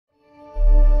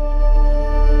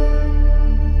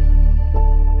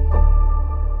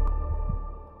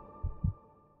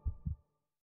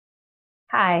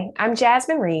Hi, I'm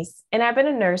Jasmine Reece, and I've been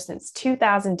a nurse since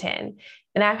 2010.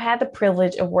 And I've had the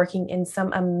privilege of working in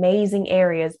some amazing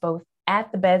areas, both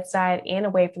at the bedside and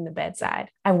away from the bedside.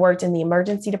 I've worked in the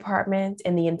emergency department,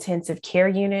 in the intensive care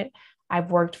unit. I've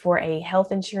worked for a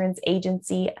health insurance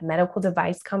agency, a medical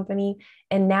device company,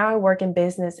 and now I work in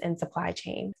business and supply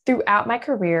chain. Throughout my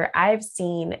career, I've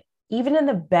seen even in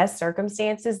the best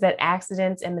circumstances, that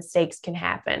accidents and mistakes can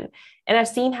happen. And I've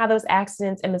seen how those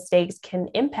accidents and mistakes can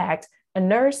impact a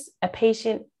nurse, a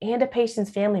patient, and a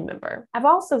patient's family member. I've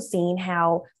also seen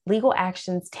how legal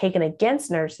actions taken against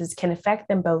nurses can affect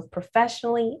them both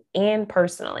professionally and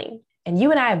personally. And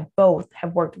you and I both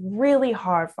have worked really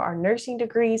hard for our nursing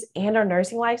degrees and our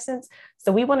nursing license.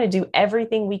 So we want to do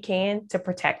everything we can to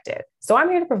protect it. So I'm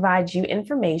here to provide you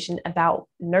information about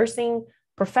nursing,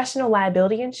 professional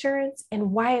liability insurance,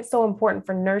 and why it's so important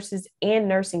for nurses and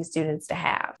nursing students to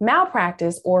have.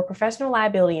 Malpractice or professional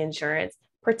liability insurance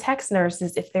protects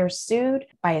nurses if they're sued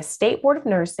by a state board of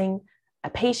nursing, a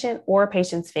patient, or a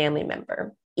patient's family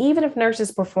member. Even if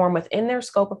nurses perform within their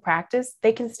scope of practice,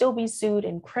 they can still be sued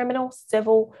in criminal,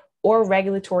 civil, or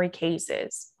regulatory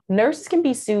cases. Nurses can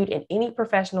be sued in any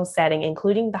professional setting,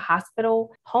 including the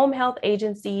hospital, home health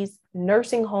agencies,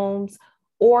 nursing homes,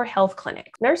 or health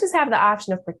clinics. Nurses have the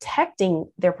option of protecting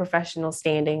their professional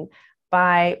standing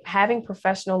by having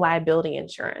professional liability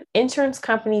insurance. Insurance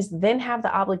companies then have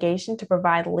the obligation to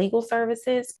provide legal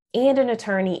services and an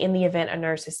attorney in the event a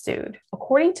nurse is sued.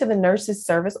 According to the Nurses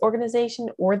Service Organization,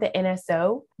 or the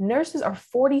NSO, nurses are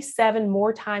 47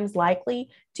 more times likely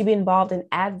to be involved in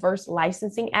adverse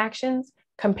licensing actions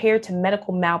compared to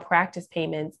medical malpractice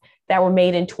payments that were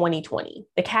made in 2020.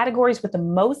 The categories with the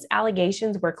most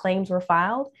allegations where claims were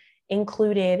filed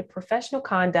included professional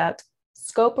conduct,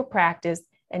 scope of practice,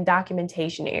 and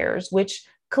documentation errors, which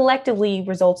collectively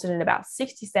resulted in about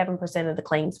 67% of the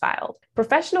claims filed.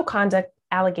 Professional conduct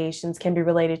allegations can be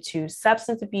related to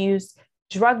substance abuse,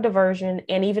 drug diversion,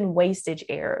 and even wastage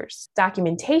errors.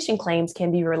 Documentation claims can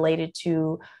be related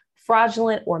to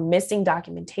fraudulent or missing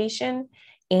documentation,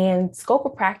 and scope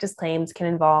of practice claims can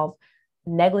involve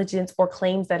negligence or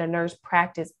claims that a nurse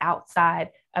practiced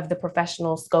outside of the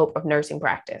professional scope of nursing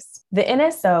practice. The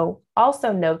NSO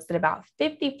also notes that about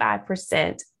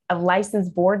 55% of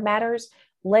licensed board matters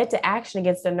led to action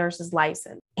against a nurse's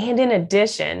license. And in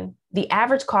addition, the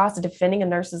average cost of defending a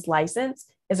nurse's license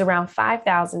is around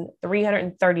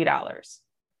 $5,330.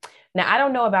 Now, I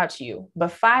don't know about you,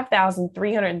 but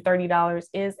 $5,330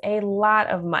 is a lot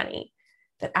of money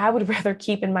that I would rather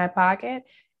keep in my pocket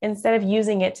instead of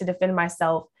using it to defend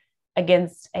myself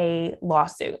against a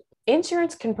lawsuit.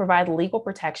 Insurance can provide legal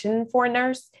protection for a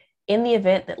nurse in the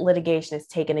event that litigation is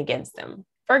taken against them.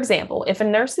 For example, if a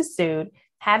nurse is sued,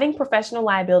 having professional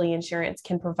liability insurance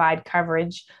can provide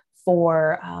coverage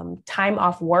for time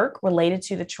off work related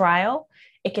to the trial.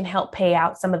 It can help pay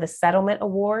out some of the settlement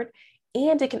award,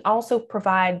 and it can also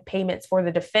provide payments for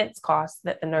the defense costs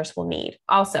that the nurse will need.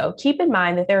 Also, keep in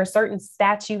mind that there are certain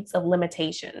statutes of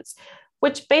limitations,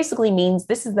 which basically means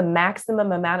this is the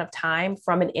maximum amount of time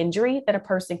from an injury that a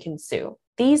person can sue.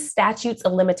 These statutes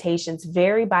of limitations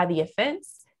vary by the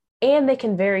offense, and they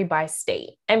can vary by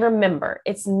state. And remember,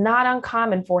 it's not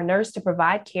uncommon for a nurse to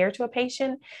provide care to a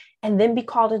patient and then be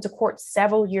called into court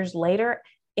several years later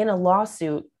in a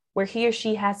lawsuit where he or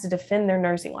she has to defend their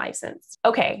nursing license.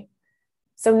 Okay,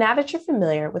 so now that you're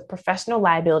familiar with professional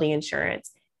liability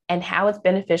insurance and how it's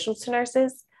beneficial to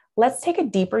nurses, let's take a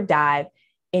deeper dive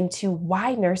into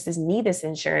why nurses need this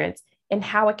insurance and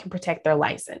how it can protect their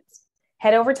license.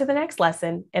 Head over to the next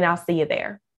lesson, and I'll see you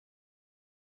there.